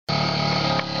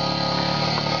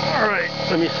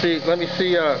Let me see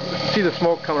the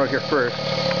smoke coming out here first.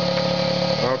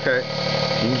 Okay.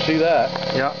 You can see that.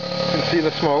 Yeah. You can see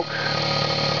the smoke.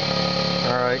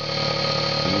 All right.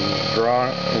 It's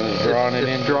drawing it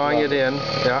in. It's drawing it in.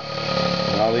 Yeah.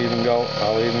 And I'll even go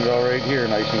right here,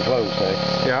 nice and close,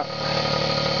 eh? Yeah.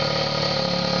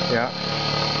 Yeah.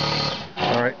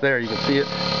 All right, there you can see it.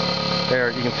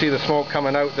 There, you can see the smoke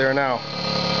coming out there now.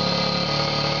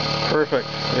 Perfect.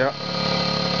 Yeah.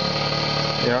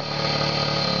 Yeah.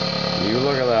 You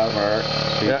look at that, Mark.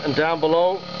 See? Yeah, and down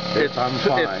below, it's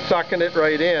sucking it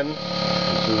right in.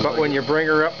 But when you bring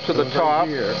her up to the top,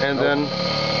 and then...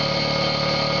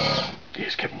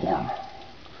 It's getting warm.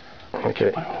 Okay.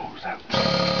 Get my hose out.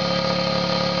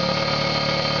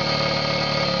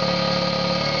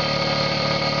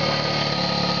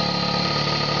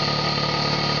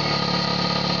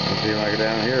 See, when I go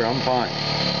down here, I'm fine.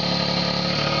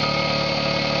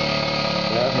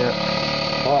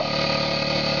 Yeah. Up.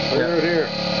 Clear it here.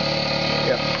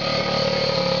 Yeah.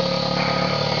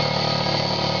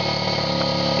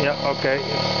 Yeah, okay.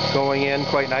 It's going in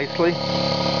quite nicely.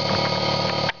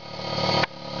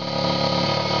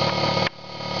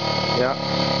 Yeah.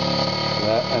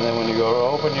 And then when you go to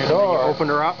open your door, open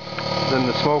her up, then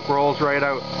the smoke rolls right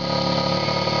out.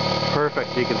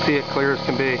 Perfect. You can see it clear as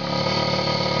can be.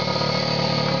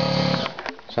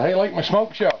 So how you like my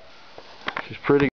smoke show? She's pretty